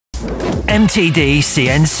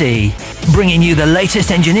MTDCNC, bringing you the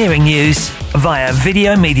latest engineering news via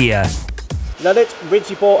video media. Now that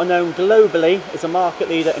Rigibore are known globally as a market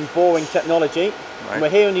leader in boring technology, Right. and we're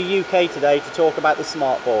here in the UK today to talk about the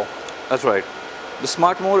Smartbore. That's right. The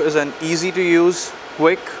Smartbore is an easy to use,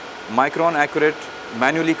 quick, micron accurate,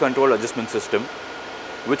 manually controlled adjustment system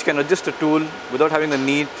which can adjust a tool without having the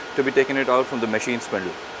need to be taking it out from the machine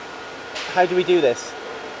spindle. How do we do this?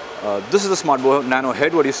 This is the Smartbore nano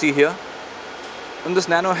head, what you see here. In this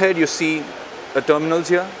nano head you see the terminals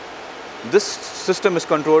here. This system is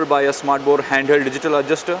controlled by a Smartbore handheld digital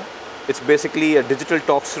adjuster. It's basically a digital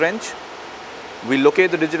Torx wrench. We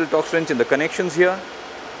locate the digital Torx wrench in the connections here,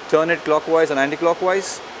 turn it clockwise and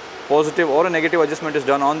anti-clockwise. Positive or a negative adjustment is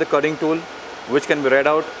done on the cutting tool, which can be read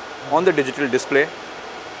out on the digital display.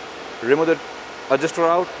 Remove the adjuster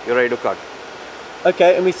out, you're ready to cut.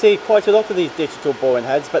 Okay, and we see quite a lot of these digital boring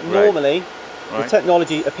heads, but normally the Right.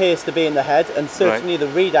 technology appears to be in the head, and certainly the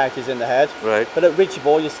readout is in the head. Right. But at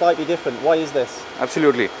Rigibore, you're slightly different. Why is this?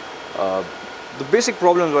 Absolutely. The basic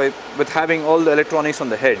problem with having all the electronics on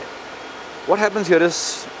the head, what happens here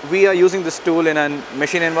is we are using this tool in a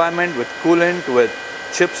machine environment with coolant, with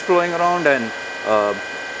chips flowing around and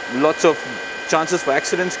lots of chances for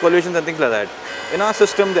accidents, collisions and things like that. In our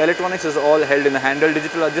system, the electronics is all held in a handheld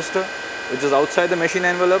digital adjuster, which is outside the machine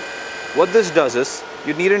envelope. What this does is,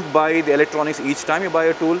 you needn't buy the electronics each time you buy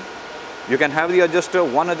a tool. You can have the adjuster,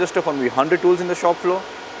 one adjuster for maybe 100 tools in the shop floor,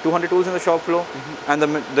 200 tools in the shop floor, and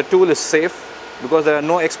the tool is safe because there are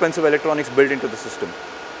no expensive electronics built into the system.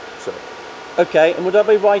 So. Okay, and would I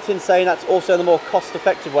be right in saying that's also the more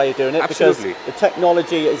cost-effective way of doing it? Absolutely. Because the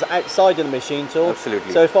technology is outside of the machine tool.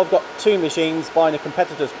 Absolutely. So if I've got two machines buying a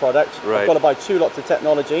competitor's product, Right. I've got to buy two lots of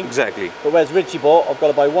technology. Exactly. But whereas Rigibore, I've got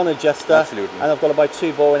to buy one adjuster, Absolutely. and I've got to buy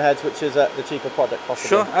two boring heads, which is the cheaper product possibly.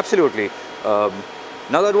 Sure, absolutely.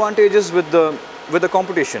 Another advantage is with the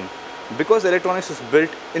competition. Because the electronics is built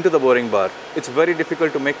into the boring bar, it's very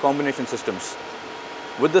difficult to make combination systems.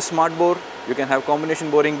 With the Smartbore, you can have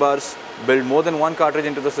combination boring bars, build more than one cartridge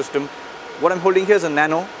into the system. What I'm holding here is a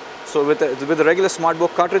nano. So with the regular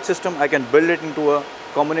Smartbore cartridge system, I can build it into a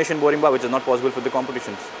combination boring bar, which is not possible for the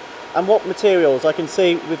competitions. And what materials? I can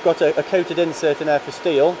see we've got a coated insert in there for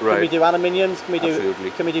steel. Can we Right. do aluminiums?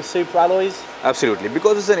 Absolutely. Can we do super alloys? Absolutely.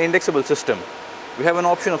 Because it's an indexable system, we have an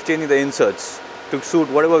option of changing the inserts to suit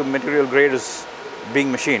whatever material grade is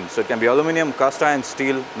being machined. So it can be aluminum, cast iron,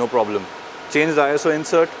 steel, no problem. Change the ISO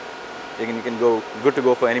insert, you can go good to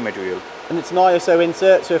go for any material. And it's an ISO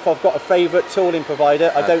insert, so if I've got a favourite tooling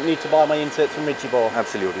provider, I don't need to buy my inserts from Rigibore.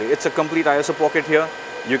 Absolutely. It's a complete ISO pocket here.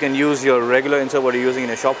 You can use your regular insert what you're using in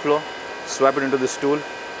a shop floor, swap it into this tool,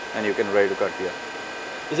 and you can ready to cut here.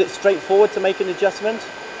 Is it straightforward to make an adjustment?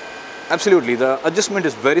 Absolutely. The adjustment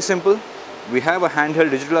is very simple. We have a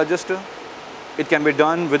handheld digital adjuster. It can be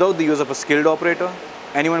done without the use of a skilled operator.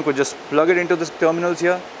 Anyone could just plug it into the terminals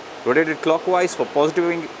here, rotate it clockwise for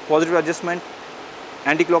positive adjustment,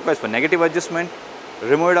 anti-clockwise for negative adjustment,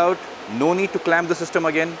 remove it out, no need to clamp the system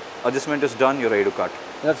again, adjustment is done, you're ready to cut.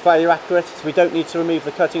 And that's very accurate, so we don't need to remove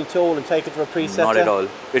the cutting tool and take it to a presetter? Not at all.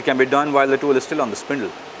 It can be done while the tool is still on the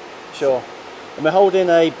spindle. Sure. And we're holding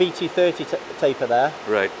a BT30 taper there.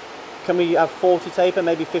 Right. Can we have 40 taper,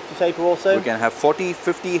 maybe 50 taper also? We can have 40,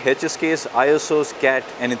 50, HSKs, ISOs, CAT,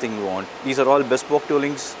 anything you want. These are all bespoke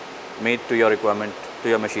toolings made to your requirement, to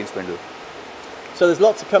your machine spindle. So there's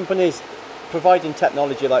lots of companies providing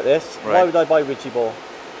technology like this. Right. Why would I buy Rigibore?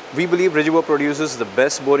 We believe Rigibore produces the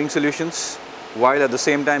best boring solutions while at the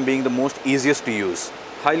same time being the most easiest to use.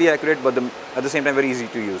 Highly accurate, but at the same time very easy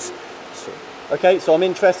to use. So, Okay, so I'm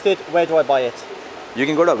interested. Where do I buy it? you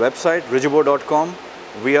can go to our website, rigibore.com.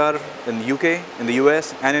 We are in the UK, in the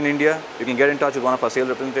US and in India. You can get in touch with one of our sales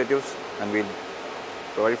representatives and we'll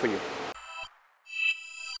provide it for you.